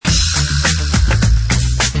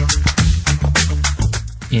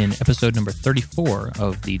In episode number 34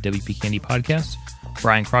 of the WPCandy podcast,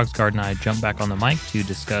 Brian Krogsgaard and I jump back on the mic to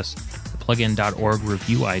discuss the plugin.org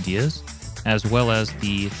review ideas, as well as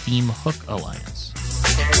the Theme Hook Alliance.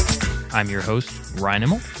 I'm your host, Ryan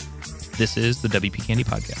Immel. This is the WPCandy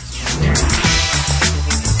podcast.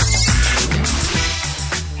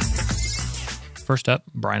 First up,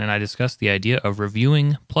 Brian and I discuss the idea of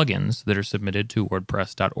reviewing plugins that are submitted to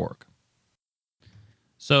WordPress.org.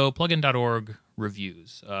 So, plugin.org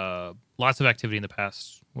reviews. Lots of activity in the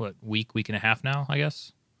past, week and a half now, I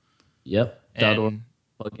guess? Yep. .org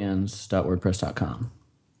plugins.wordpress.com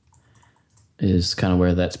is kind of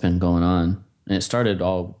where that's been going on. And it started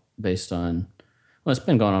all based on, well, it's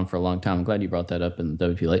been going on for a long time. I'm glad you brought that up in the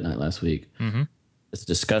WP Late Night last week. Mm-hmm. It's a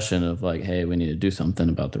discussion of like, hey, we need to do something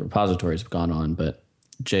about the repositories that have gone on. But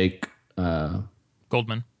Jake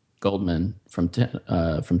Goldman from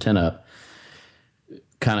 10up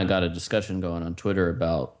kind of got a discussion going on Twitter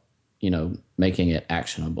about, making it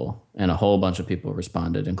actionable. And a whole bunch of people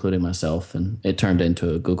responded, including myself, and it turned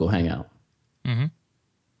into a Google Hangout. Mm-hmm.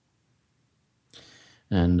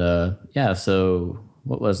 And so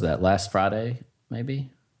what was that? Last Friday,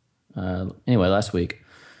 maybe? Anyway, last week,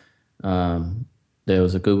 there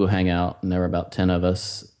was a Google Hangout, and there were about 10 of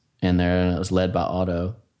us in there, and it was led by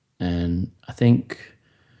Otto. And I think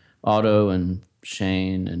Otto and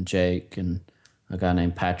Shane and Jake and a guy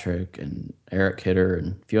named Patrick and Eric Hitter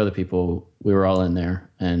and a few other people, we were all in there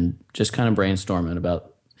and just kind of brainstorming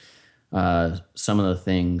about some of the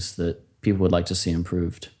things that people would like to see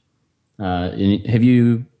improved. Have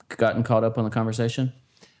you gotten caught up on the conversation?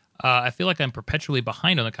 I feel like I'm perpetually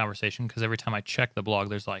behind on the conversation because every time I check the blog,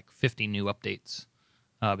 there's like 50 new updates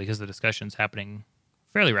because the discussion's happening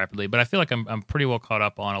fairly rapidly. But I feel like I'm pretty well caught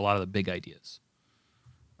up on a lot of the big ideas.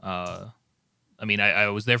 I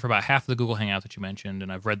was there for about half of the Google Hangout that you mentioned,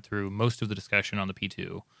 and I've read through most of the discussion on the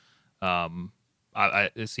P2. I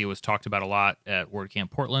see it was talked about a lot at WordCamp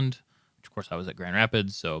Portland, which of course I was at Grand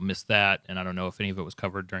Rapids, so missed that, and I don't know if any of it was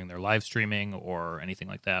covered during their live streaming or anything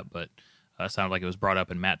like that, but it sounded like it was brought up,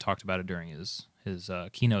 and Matt talked about it during his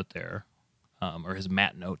keynote there, or his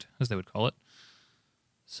Matt note, as they would call it.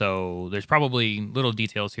 So there's probably little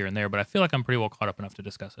details here and there, but I feel like I'm pretty well caught up enough to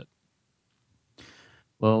discuss it.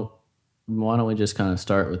 Well, why don't we just kind of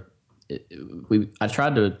start with I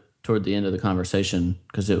tried to, toward the end of the conversation,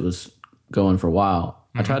 because it was going for a while,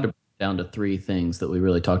 I tried to break it down to three things that we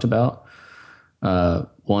really talked about.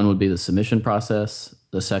 One would be the submission process.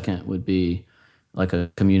 The second would be like a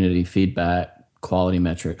community feedback, quality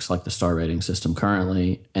metrics, like the star rating system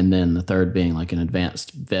currently. And then the third being like an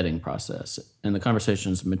advanced vetting process. And the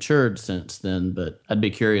conversation's matured since then, but I'd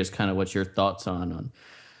be curious kind of what your thoughts on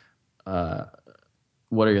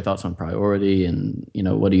what are your thoughts on priority, and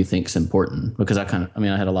what do you think is important? Because I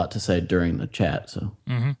had a lot to say during the chat. So,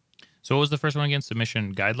 So what was the first one again?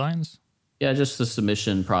 Submission guidelines? Yeah, just the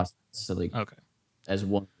submission process. So okay. As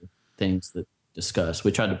one of the things that discussed,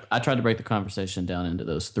 I tried to break the conversation down into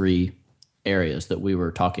those three areas that we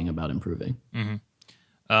were talking about improving.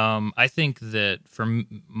 Mm-hmm. I think that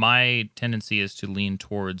my tendency is to lean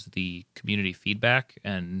towards the community feedback,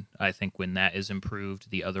 and I think when that is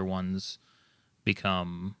improved, the other ones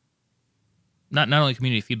become not only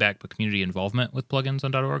community feedback, but community involvement with plugins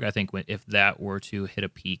on .org. I think if that were to hit a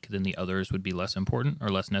peak, then the others would be less important or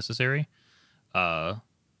less necessary. Vetting,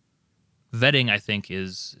 I think,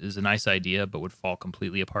 is a nice idea, but would fall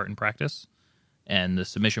completely apart in practice. And the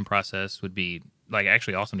submission process would be like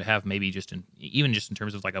actually awesome to have, maybe even in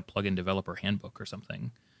terms of like a plugin developer handbook or something.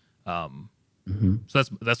 So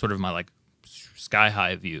that's sort of my like sky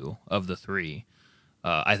high view of the three.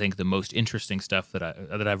 I think the most interesting stuff that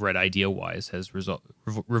I've read idea-wise has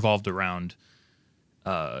revolved around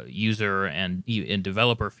user and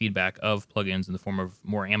developer feedback of plugins in the form of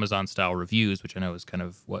more Amazon-style reviews, which I know is kind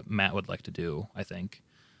of what Matt would like to do, I think.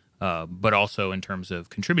 But also in terms of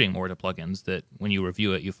contributing more to plugins, that when you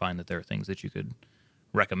review it, you find that there are things that you could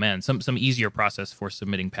recommend. Some easier process for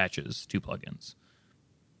submitting patches to plugins.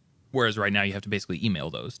 Whereas right now you have to basically email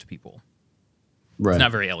those to people. Right. It's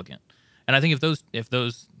not very elegant. And I think if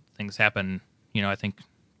those things happen, I think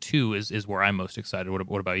 2 is where I'm most excited.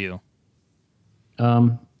 What about you?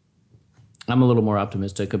 I'm a little more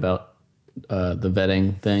optimistic about the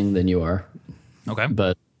vetting thing than you are. Okay.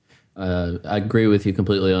 But I agree with you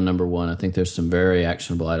completely on number 1. I think there's some very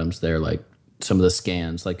actionable items there, like some of the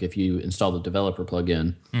scans. Like if you install the developer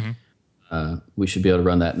plugin, we should be able to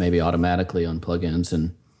run that maybe automatically on plugins,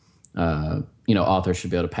 and authors should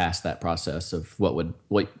be able to pass that process of what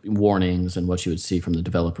warnings and what you would see from the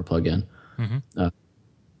developer plugin.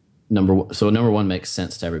 Number 1 makes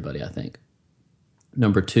sense to everybody, I think.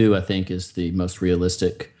 Number two, I think, is the most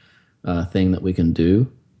realistic thing that we can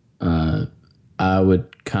do. Uh, I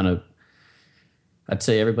would kind of, I'd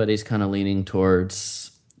say everybody's kind of leaning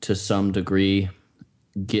towards, to some degree,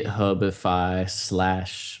 GitHubify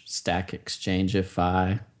slash Stack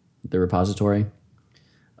Exchangeify the repository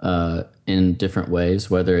in different ways,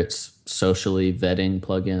 whether it's socially vetting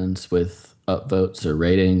plugins with upvotes or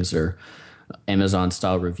ratings or Amazon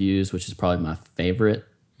style reviews, which is probably my favorite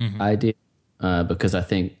Hmm. idea because I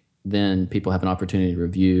think then people have an opportunity to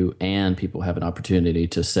review and people have an opportunity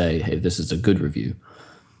to say, hey, this is a good review.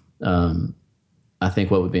 I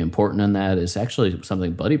think what would be important in that is actually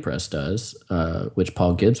something BuddyPress does, which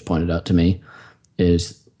Paul Gibbs pointed out to me,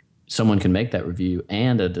 is someone can make that review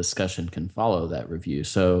and a discussion can follow that review.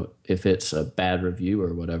 So if it's a bad review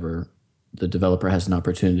or whatever, the developer has an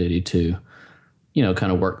opportunity to,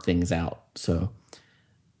 kind of work things out. So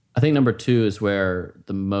I think number two is where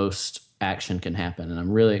the most action can happen. And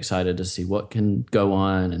I'm really excited to see what can go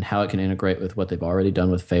on and how it can integrate with what they've already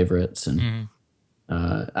done with favorites. And Hmm.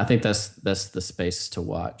 I think that's the space to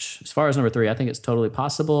watch. As far as number three, I think it's totally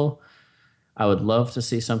possible. I would love to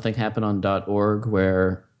see something happen on .org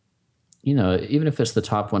where, even if it's the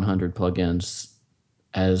top 100 plugins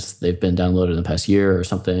as they've been downloaded in the past year or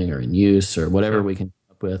something, or in use or whatever Sure. we can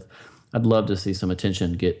come up with, I'd love to see some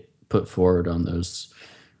attention get put forward on those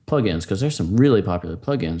plugins because there's some really popular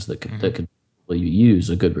plugins that could, Hmm. that could well, you use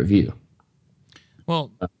a good review.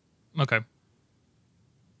 Well, okay.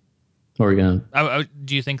 Or are you gonna?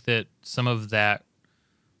 Do you think that some of that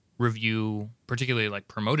review, particularly like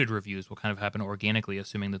promoted reviews, will kind of happen organically,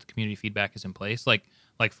 assuming that the community feedback is in place? Like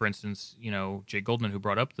for instance, Jay Goldman, who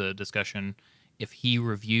brought up the discussion, if he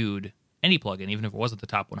reviewed any plugin, even if it wasn't the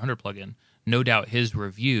top 100 plugin, no doubt his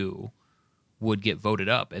review would get voted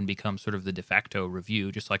up and become sort of the de facto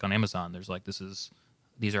review, just like on Amazon. There's like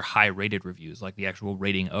these are high rated reviews, like the actual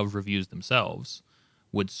rating of reviews themselves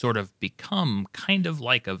would sort of become kind of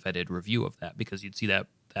like a vetted review of that because you'd see that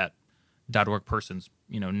 .org person's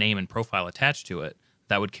name and profile attached to it.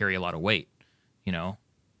 That would carry a lot of weight. You know,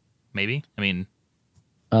 maybe. I mean,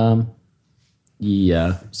 Um,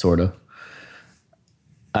 yeah, sort of.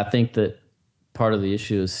 I think that part of the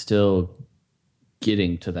issue is still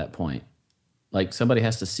getting to that point. Like somebody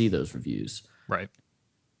has to see those reviews. right.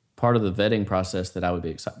 Part of the vetting process that I would be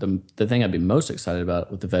excited, the thing I'd be most excited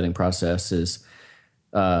about with the vetting process is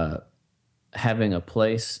having a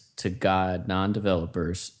place to guide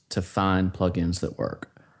non-developers to find plugins that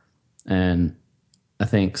work. And I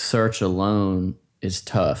think search alone is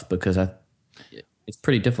tough because it's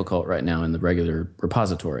pretty difficult right now in the regular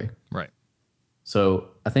repository. Right. So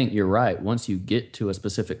I think you're right. Once you get to a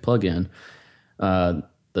specific plugin,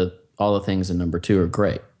 the all the things in number two are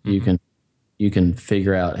great. Mm-hmm. You can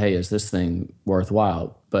figure out, hey, is this thing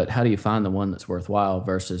worthwhile? But how do you find the one that's worthwhile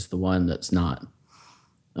versus the one that's not?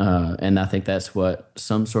 And I think that's what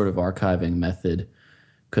some sort of archiving method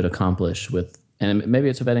could accomplish with, and maybe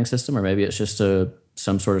it's a vetting system, or maybe it's just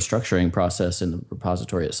some sort of structuring process in the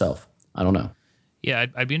repository itself. I don't know. Yeah,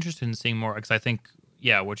 I'd be interested in seeing more because I think,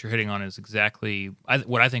 yeah, what you're hitting on is exactly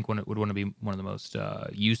what I think would want to be one of the most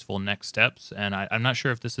useful next steps. And I'm not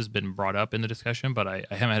sure if this has been brought up in the discussion, but I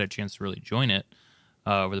haven't had a chance to really join it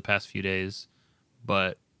over the past few days.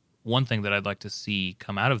 But one thing that I'd like to see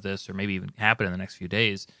come out of this, or maybe even happen in the next few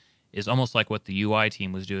days, is almost like what the UI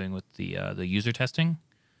team was doing with the user testing,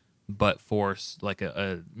 but for like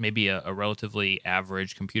maybe a relatively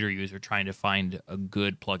average computer user trying to find a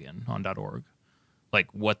good plugin on .org, like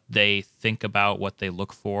what they think about, what they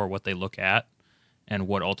look for, what they look at, and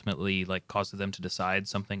what ultimately like causes them to decide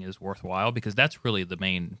something is worthwhile. Because that's really the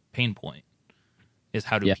main pain point: is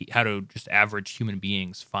Yeah, how do just average human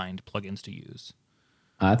beings find plugins to use?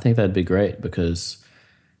 I think that'd be great because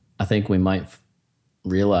I think we might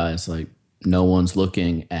realize like no one's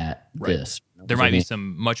looking at Right. this. No There one's might be looking.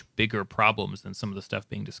 some much bigger problems than some of the stuff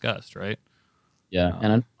being discussed, right? Yeah,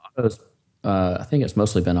 and Um, I think it's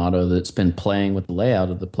mostly been Auto that's been playing with the layout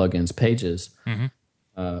of the plugins pages mhm.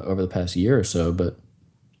 over the past year or so. But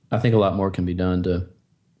I think a lot more can be done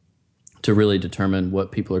to really determine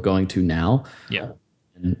what people are going to now. Yeah,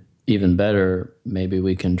 And even better, maybe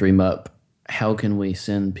we can dream up how can we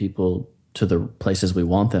send people to the places we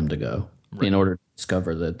want them to go in right. order to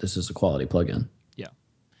discover that this is a quality plugin. Yeah.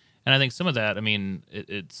 And I think some of that, I mean,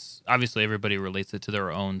 it's obviously everybody relates it to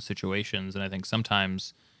their own situations. And I think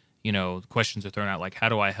sometimes, questions are thrown out like, how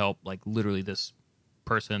do I help, like, literally this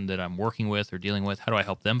person that I'm working with or dealing with? How do I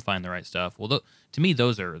help them find the right stuff? Well, to me,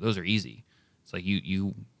 those are easy. It's like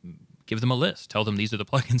you give them a list, tell them these are the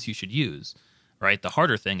plugins you should use, right? The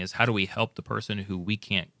harder thing is how do we help the person who we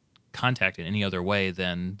can't contact in any other way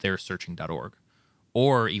than they're searching .org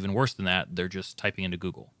or even worse than that, they're just typing into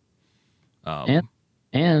Google. And Um,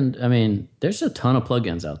 and I mean, there's a ton of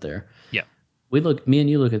plugins out there. yeah, Me and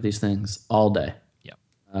you look at these things all day, yeah,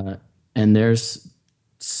 uh, and there's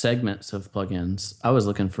segments of plugins. I was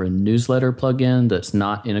looking for a newsletter plugin that's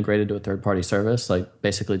not integrated to a third-party service, like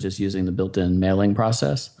basically just using the built-in mailing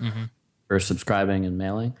process hmm, for subscribing and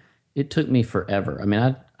mailing. It took me forever. I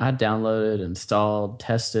mean, I downloaded, installed,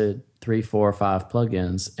 tested 3, 4, 5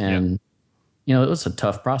 plugins, yeah, and it was a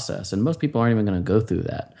tough process, and most people aren't even going to go through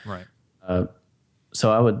that. right,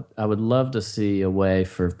 So I would love to see a way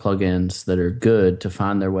for plugins that are good to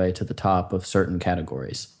find their way to the top of certain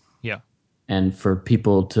categories, yeah, and for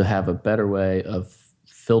people to have a better way of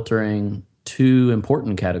filtering to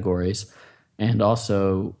important categories, and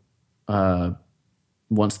also uh,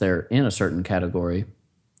 once they're in a certain category,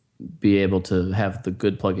 be able to have the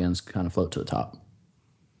good plugins kind of float to the top.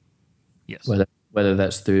 yes, Whether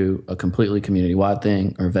that's through a completely community wide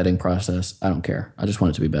thing or vetting process, I don't care. I just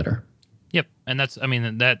want it to be better. yep. And that's, I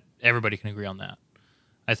mean, that everybody can agree on that.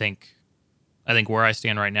 I think, I think where I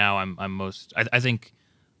stand right now, I'm most, I think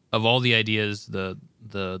of all the ideas, the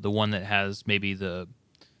one that has maybe the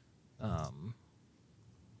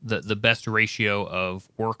best ratio of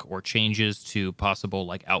work or changes to possible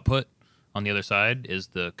like output on the other side is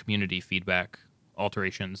the community feedback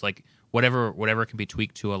alterations, like whatever can be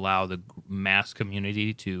tweaked to allow the mass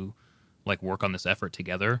community to like work on this effort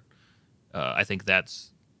together. I think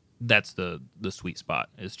that's the sweet spot,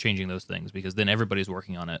 is changing those things, because then everybody's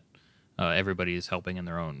working on it. Everybody's helping in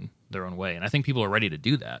their own way, and I think people are ready to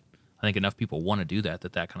do that. I think enough people want to do that,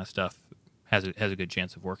 that kind of stuff has a good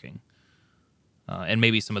chance of working. And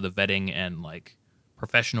maybe some of the vetting and like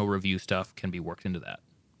professional review stuff can be worked into that.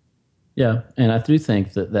 Yeah, and I do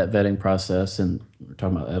think that that vetting process, and we're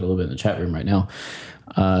talking about that a little bit in the chat room right now.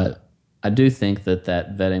 Uh, I do think that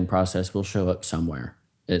that vetting process will show up somewhere.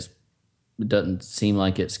 It doesn't seem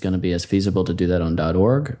like it's going to be as feasible to do that on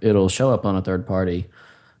 .org. It'll show up on a third party,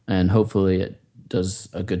 and hopefully it does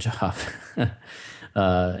a good job.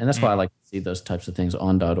 And that's why I Mm. like to see those types of things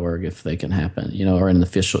on .org if they can happen, or in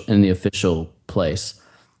the official place.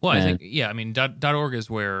 Well, I think, And yeah, I mean .org is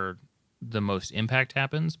where the most impact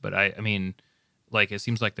happens, but I mean, like, it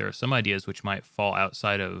seems like there are some ideas which might fall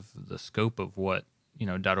outside of the scope of what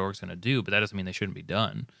 .org is going to do, but that doesn't mean they shouldn't be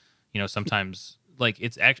done. Sometimes like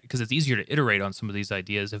it's actually because it's easier to iterate on some of these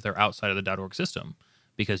ideas if they're outside of the .org system,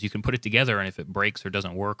 because you can put it together, and if it breaks or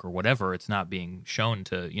doesn't work or whatever, it's not being shown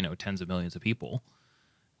to tens of millions of people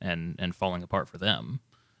and falling apart for them.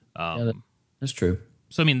 yeah, Um, that's true.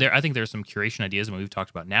 so I mean, I think there's some curation ideas. I mean, we've talked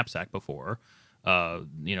about Knapsack before.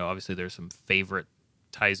 Obviously there's some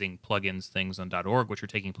favoritizing plugins things on .org which are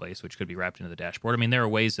taking place, which could be wrapped into the dashboard. I mean, there are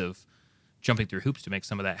ways of jumping through hoops to make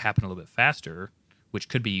some of that happen a little bit faster, which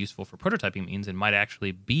could be useful for prototyping means and might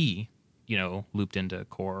actually be looped into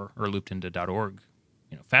core or looped into .org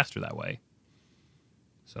faster that way.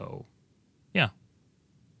 So yeah,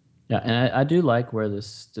 Yeah, and I do like where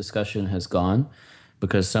this discussion has gone,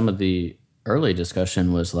 because some of the early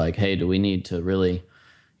discussion was like, hey, do we need to really,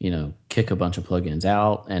 kick a bunch of plugins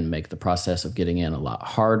out and make the process of getting in a lot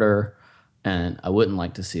harder? And I wouldn't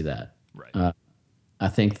like to see that. right. I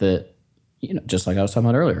think that, just like I was talking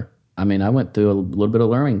about earlier, I mean, I went through a little bit of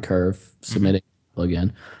learning curve Hmm. submitting a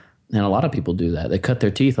plugin, and a lot of people do that. They cut their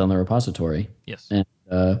teeth on the repository, Yes. and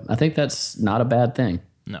I think that's not a bad thing.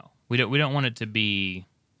 No, we don't want it to be.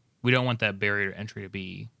 We don't want that barrier to entry to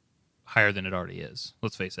be higher than it already is.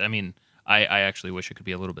 Let's face it. I mean, I actually wish it could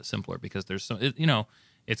be a little bit simpler, because there's some,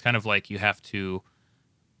 it's kind of like you have to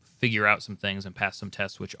figure out some things and pass some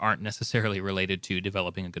tests which aren't necessarily related to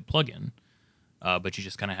developing a good plugin, but you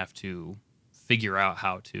just kind of have to figure out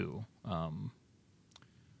how to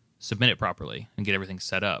submit it properly and get everything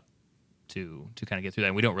set up to kind of get through that.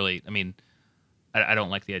 And we don't really, I mean, I don't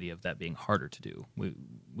like the idea of that being harder to do. We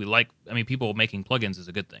like, I mean, people making plugins is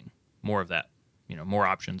a good thing. More of that, more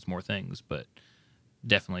options, more things, but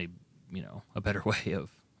definitely, a better way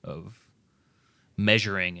of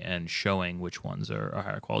measuring and showing which ones are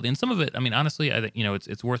higher quality. And some of it, I mean, honestly, I think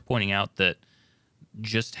it's worth pointing out that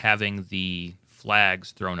just having the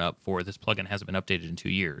flags thrown up for this plugin hasn't been updated in 2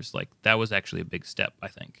 years, like that was actually a big step, I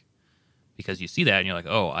think, because you see that and you're like,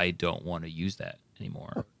 oh, I don't want to use that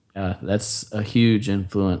anymore. That's a huge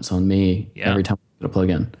influence on me Yeah. every time I get a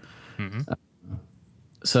plugin. Hmm.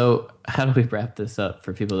 So, how do we wrap this up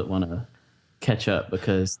for people that want to catch up?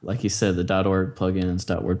 Because, like you said, the .org plugins,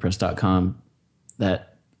 .wordpress.com,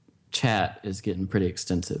 that chat is getting pretty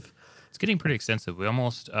extensive. It's getting pretty extensive. We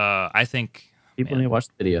almost, I think, People need man, to watch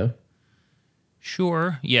the video.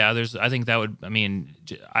 Sure. Yeah. There's. I think that would. I mean,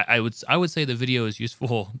 I would say the video is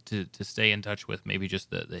useful to stay in touch with. Maybe just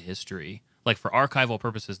the history. Like for archival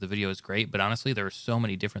purposes, the video is great. But honestly, there are so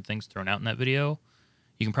many different things thrown out in that video.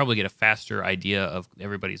 You can probably get a faster idea of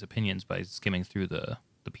everybody's opinions by skimming through the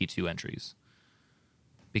P2 entries,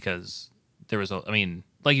 because there was a. I mean,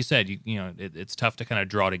 like you said, it's tough to kind of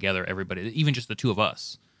draw together everybody, even just the two of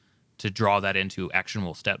us, to draw that into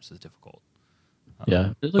actionable steps is difficult.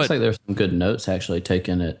 Yeah, it looks But like there's some good notes actually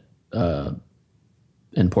taken at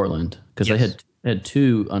in Portland because they yes. had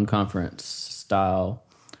two unconference style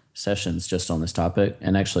sessions just on this topic,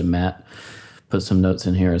 and actually Matt put some notes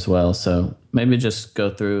in here as well. So maybe just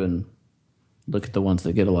go through and look at the ones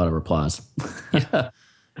that get a lot of replies. Yeah.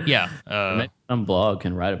 Yeah. Or maybe some blog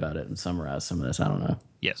can write about it and summarize some of this. I don't know.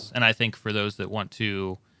 Yes, and I think for those that want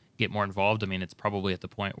to get more involved, I mean, it's probably at the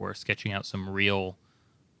point where sketching out some real,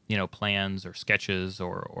 plans or sketches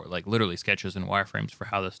or like literally sketches and wireframes for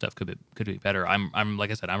how this stuff could be better. I'm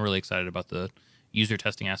like I said, I'm really excited about the user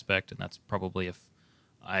testing aspect, and that's probably, if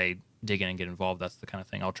I dig in and get involved, that's the kind of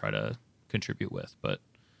thing I'll try to contribute with. But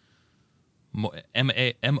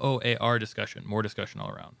MOAR discussion, more discussion all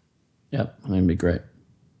around. Yep, I mean, it'd be great.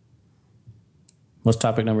 What's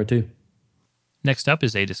topic number 2? Next up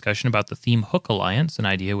is a discussion about the Theme Hook Alliance, an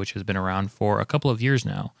idea which has been around for a couple of years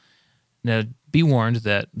now. Now, be warned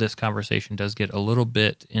that this conversation does get a little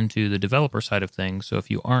bit into the developer side of things, so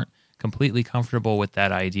if you aren't completely comfortable with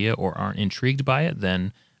that idea or aren't intrigued by it,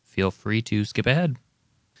 then feel free to skip ahead.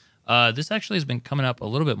 This actually has been coming up a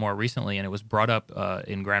little bit more recently, and it was brought up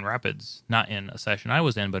in Grand Rapids, not in a session I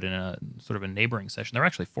was in, but in a sort of a neighboring session. There were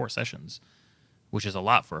actually 4 sessions, which is a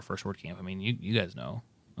lot for a first WordCamp. I mean, you guys know.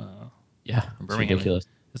 Yeah, From it's Birmingham. ridiculous.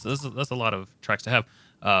 That's a lot of tracks to have.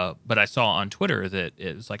 But I saw on Twitter that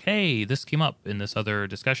it was like, hey, this came up in this other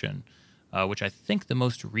discussion, which I think the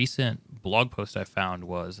most recent blog post I found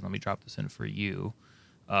was, and let me drop this in for you,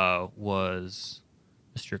 was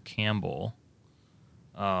Mr. Campbell,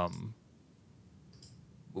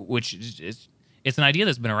 which it's an idea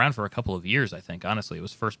that's been around for a couple of years, I think, honestly. It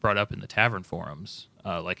was first brought up in the Tavern forums,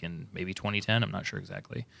 like in maybe 2010, I'm not sure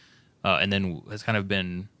exactly, and then has kind of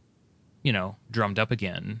been drummed up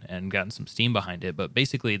again and gotten some steam behind it. But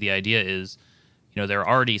basically the idea is, there are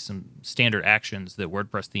already some standard actions that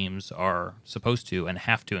WordPress themes are supposed to and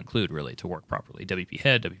have to include really to work properly. WP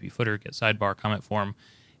head, WP footer, get sidebar, comment form.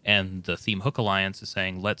 And the Theme Hook Alliance is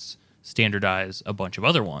saying, let's standardize a bunch of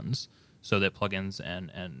other ones so that plugins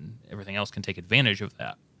and everything else can take advantage of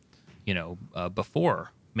that,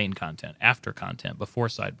 before main content, after content, before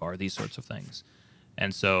sidebar, these sorts of things.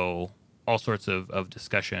 And so all sorts of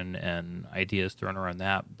discussion and ideas thrown around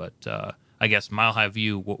that. But I guess Mile High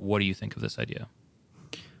View, what do you think of this idea?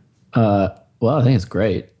 Well, I think it's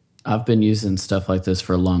great. I've been using stuff like this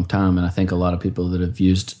for a long time, and I think a lot of people that have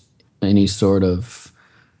used any sort of,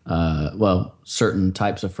 certain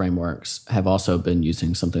types of frameworks have also been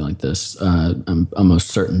using something like this. I'm almost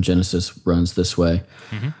certain Genesis runs this way.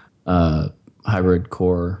 Mm-hmm. Hybrid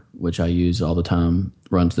Core, which I use all the time,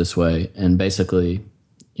 runs this way. And basically,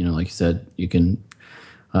 like you said, you can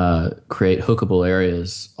create hookable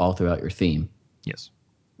areas all throughout your theme. Yes.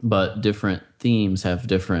 But different themes have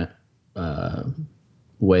different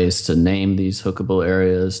ways to name these hookable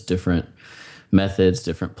areas, different methods,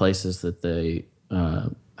 different places that they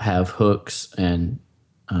have hooks. And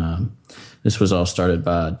this was all started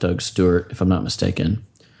by Doug Stewart, if I'm not mistaken,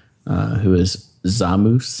 who is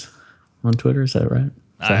Zamus on Twitter. Is that right?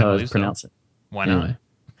 Is that how I pronounce it? Why not?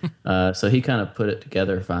 Anyway, so he kind of put it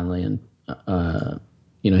together finally, and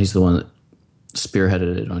he's the one that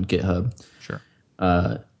spearheaded it on GitHub. Sure.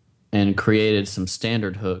 And created some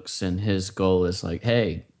standard hooks, and his goal is like,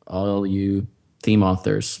 hey, all you theme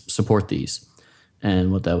authors, support these.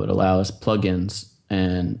 And what that would allow is plugins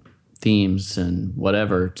and themes and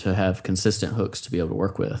whatever to have consistent hooks to be able to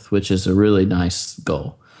work with, which is a really nice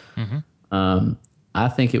goal. Mm-hmm. I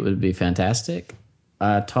think it would be fantastic.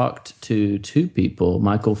 I talked to 2 people,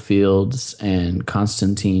 Michael Fields and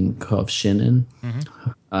Konstantin Kovshinin,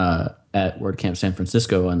 at WordCamp San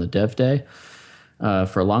Francisco on the Dev Day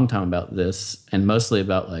for a long time about this, and mostly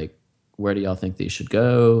about like, where do y'all think these should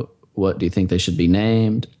go? What do you think they should be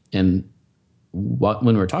named? And when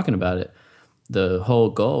we were talking about it, the whole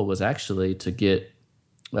goal was actually to get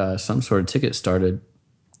some sort of ticket started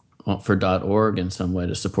for .org in some way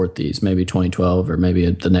to support these, maybe 2012 or maybe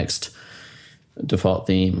the next default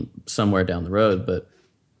theme somewhere down the road. But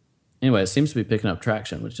anyway, it seems to be picking up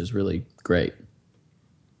traction, which is really great.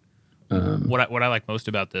 What I like most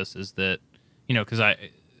about this is that, because I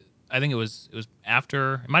think it was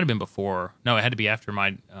after, it might have been before. No, it had to be after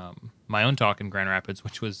my my own talk in Grand Rapids,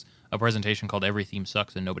 which was a presentation called "Every Theme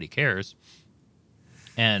Sucks and Nobody Cares."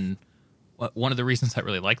 And one of the reasons I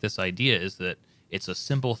really like this idea is that it's a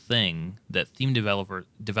simple thing that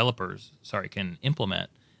developers can implement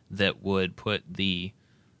that would put the,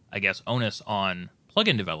 I guess, onus on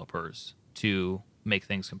plugin developers to make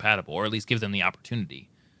things compatible, or at least give them the opportunity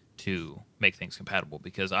to make things compatible.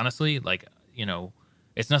 Because honestly, like,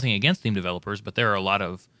 it's nothing against theme developers, but there are a lot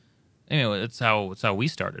of, it's how we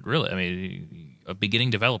started, really. I mean, a beginning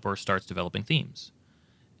developer starts developing themes,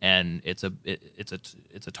 and it's a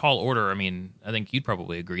tall order. I mean, I think you'd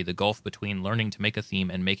probably agree the gulf between learning to make a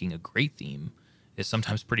theme and making a great theme is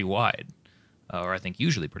sometimes pretty wide, or I think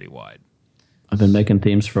usually pretty wide. I've been making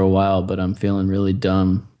themes for a while, but I'm feeling really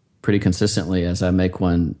dumb pretty consistently as I make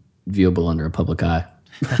one viewable under a public eye.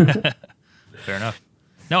 Fair enough.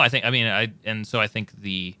 No, I think I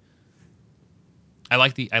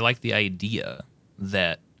like the idea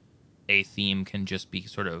that a theme can just be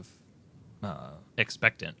sort of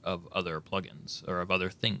expectant of other plugins or of other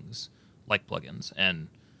things like plugins, and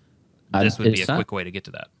this would be a quick way to get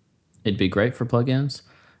to that. It'd be great for plugins.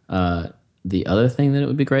 The other thing that it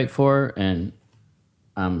would be great for, and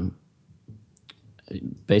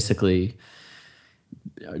basically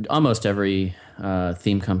almost every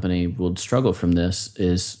theme company will struggle from this,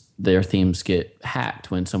 is their themes get hacked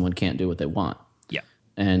when someone can't do what they want. Yeah.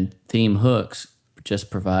 And theme hooks just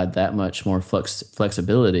provide that much more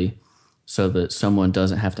flexibility so that someone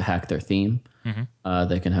doesn't have to hack their theme. Mm-hmm.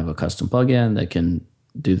 They can have a custom plugin. They can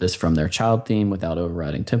do this from their child theme without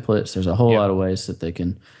overriding templates. There's a whole lot of ways that they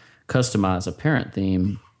can customize a parent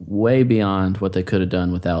theme way beyond what they could have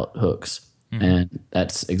done without hooks. Mm-hmm. And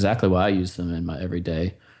that's exactly why I use them in my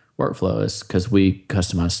everyday workflow, is because we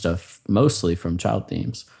customize stuff mostly from child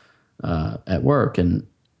themes at work, and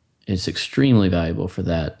it's extremely valuable for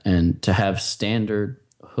that. And to have standard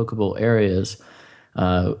hookable areas,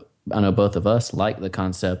 I know both of us like the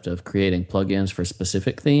concept of creating plugins for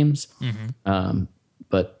specific themes,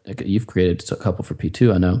 but you've created a couple for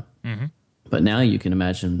P2, I know. Mm-hmm. But now you can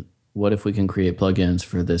imagine, what if we can create plugins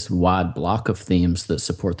for this wide block of themes that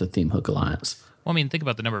support the Theme Hook Alliance? Well, I mean, think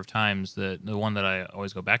about the number of times that the one that I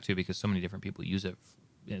always go back to, because so many different people use it.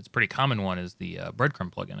 It's a pretty common one, is the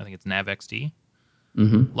breadcrumb plugin. I think it's NavXD.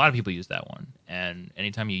 Mm-hmm. A lot of people use that one. And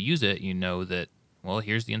anytime you use it, you know that, well,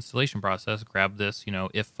 here's the installation process. Grab this,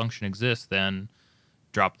 if function exists, then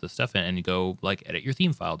drop the stuff in and you go like edit your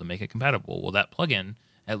theme file to make it compatible. Well, that plugin,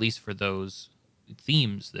 at least for those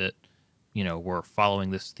themes that, were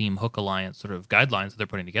following this Theme Hook Alliance sort of guidelines that they're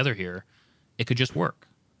putting together here, it could just work.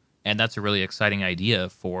 And that's a really exciting idea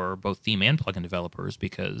for both theme and plugin developers,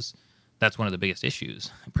 because that's one of the biggest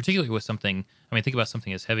issues, particularly with something. I mean, think about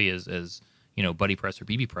something as heavy as BuddyPress or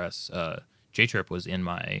BBPress. J-Trip was in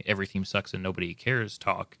my Every Theme Sucks and Nobody Cares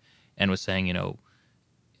talk and was saying,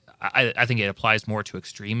 I think it applies more to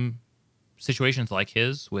extreme situations like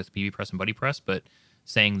his with BBPress and BuddyPress, but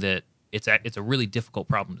saying that it's a really difficult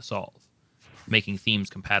problem to solve, making themes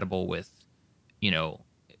compatible with,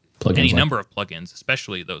 any number of plugins,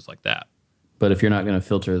 especially those like that. But if you're not going to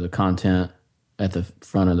filter the content at the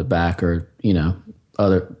front or the back, or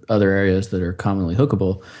other areas that are commonly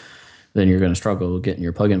hookable, then you're going to struggle getting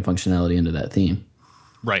your plugin functionality into that theme.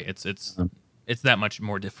 Right. It's that much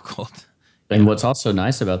more difficult. And what's also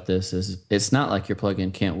nice about this is it's not like your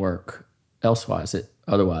plugin can't work elsewise.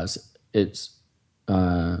 Otherwise, it's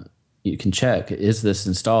you can check, is this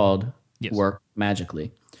installed? Yes. Work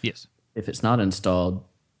magically. Yes. If it's not installed,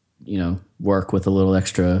 work with a little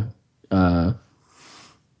extra,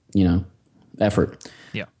 effort.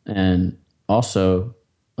 Yeah. And also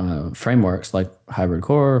frameworks like Hybrid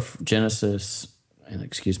Core, Genesis, and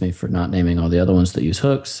excuse me for not naming all the other ones that use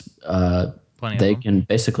hooks. They can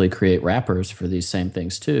basically create wrappers for these same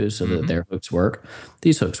things too, so that their hooks work,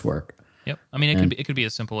 these hooks work. Yep. I mean, it could be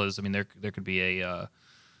as simple as, there could be a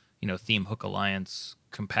Theme Hook Alliance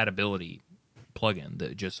compatibility plugin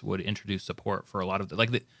that just would introduce support for a lot of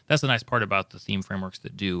that's the nice part about the theme frameworks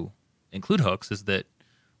that do include hooks, is that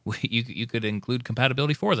you could include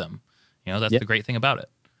compatibility for them. That's the great thing about it.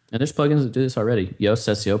 And there's plugins that do this already. Yoast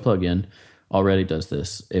SEO plugin already does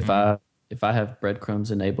this. If I have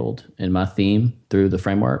breadcrumbs enabled in my theme through the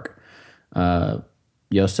framework, Yoast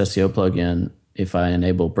SEO plugin, if I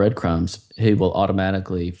enable breadcrumbs, he will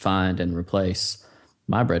automatically find and replace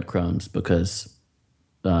my breadcrumbs, because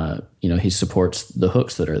he supports the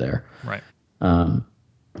hooks that are there. Right. And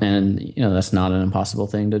that's not an impossible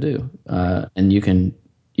thing to do. And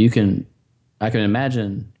I can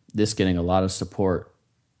imagine this getting a lot of support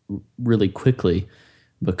really quickly,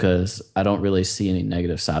 because I don't really see any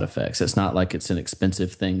negative side effects. It's not like it's an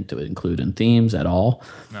expensive thing to include in themes at all.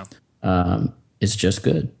 No. It's just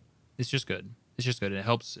good. It's just good. It's just good. It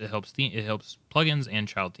helps. It helps plugins and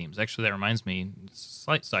child themes. Actually, that reminds me.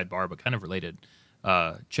 Slight sidebar, but kind of related.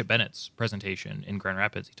 Chip Bennett's presentation in Grand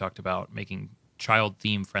Rapids, he talked about making child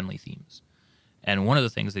theme friendly themes, and one of the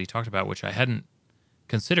things that he talked about, which I hadn't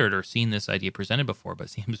considered or seen this idea presented before, but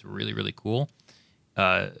seems really really cool.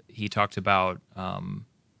 He talked about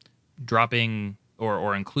dropping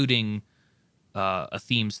or including a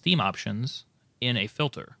theme's theme options in a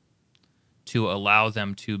filter to allow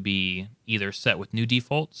them to be either set with new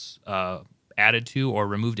defaults, added to, or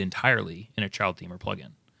removed entirely in a child theme or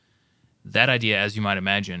plugin. That idea, as you might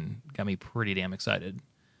imagine, got me pretty damn excited.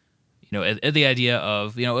 At the idea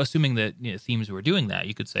of, assuming that themes were doing that,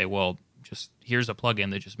 you could say, well, just here's a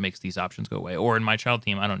plugin that just makes these options go away. Or in my child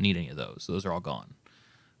theme, I don't need any of those. Those are all gone.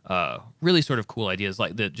 Really sort of cool ideas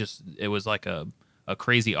like that. Just it was like a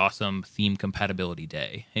crazy awesome theme compatibility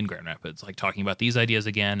day in Grand Rapids, like talking about these ideas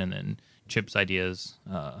again, and then Chip's ideas.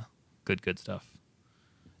 Good stuff.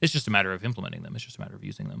 It's just a matter of implementing them. It's just a matter of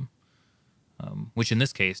using them. Which in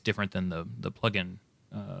this case, different than the plugin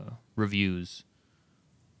reviews.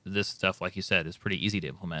 This stuff, like you said, is pretty easy to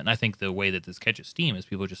implement. And I think the way that this catches steam is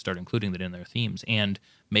people just start including it in their themes and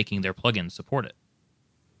making their plugins support it.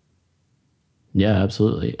 Yeah,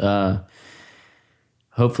 absolutely.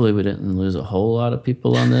 Hopefully we didn't lose a whole lot of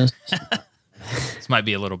people on this. This might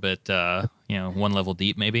be a little bit, one level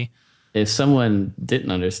deep, maybe. If someone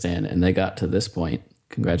didn't understand and they got to this point,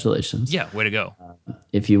 congratulations. Yeah, way to go.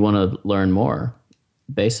 If you want to learn more,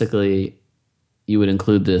 basically you would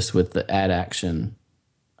include this with the add action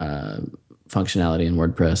functionality in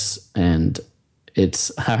WordPress. And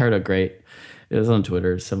I heard it was on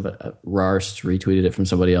Twitter. Somebody, Rarst retweeted it from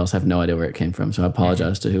somebody else. I have no idea where it came from, so I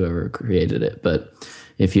apologize to whoever created it. But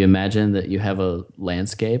if you imagine that you have a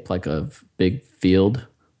landscape, like a big field,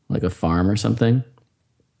 like a farm or something,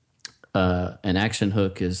 an action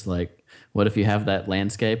hook is like, what if you have that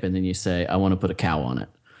landscape and then you say, I want to put a cow on it?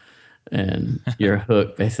 And your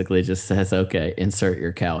hook basically just says, okay, insert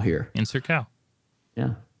your cow here. Insert cow.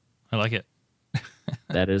 Yeah. I like it.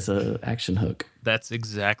 That is a action hook. That's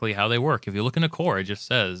exactly how they work. If you look in a core, it just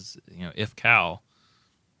says, if cow.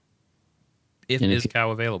 Is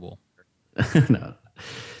cow available? No.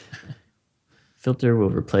 Filter will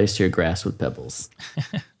replace your grass with pebbles.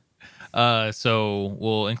 So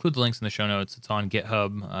we'll include the links in the show notes. It's on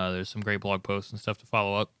GitHub. There's some great blog posts and stuff to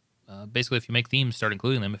follow up. Basically, if you make themes, start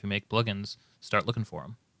including them. If you make plugins, start looking for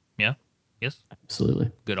them. Yeah? Yes? Absolutely.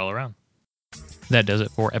 Good all around. That does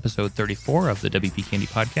it for episode 34 of the WPCandy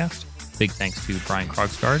podcast. Big thanks to Brian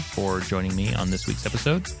Krogsgaard for joining me on this week's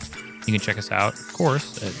episode. You can check us out, of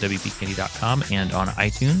course, at WPCandy.com and on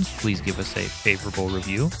iTunes. Please give us a favorable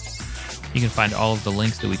review. You can find all of the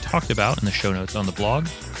links that we talked about in the show notes on the blog.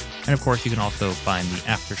 And, of course, you can also find the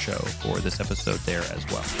after show for this episode there as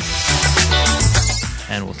well.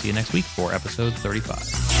 And we'll see you next week for episode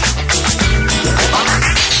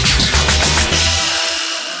 35.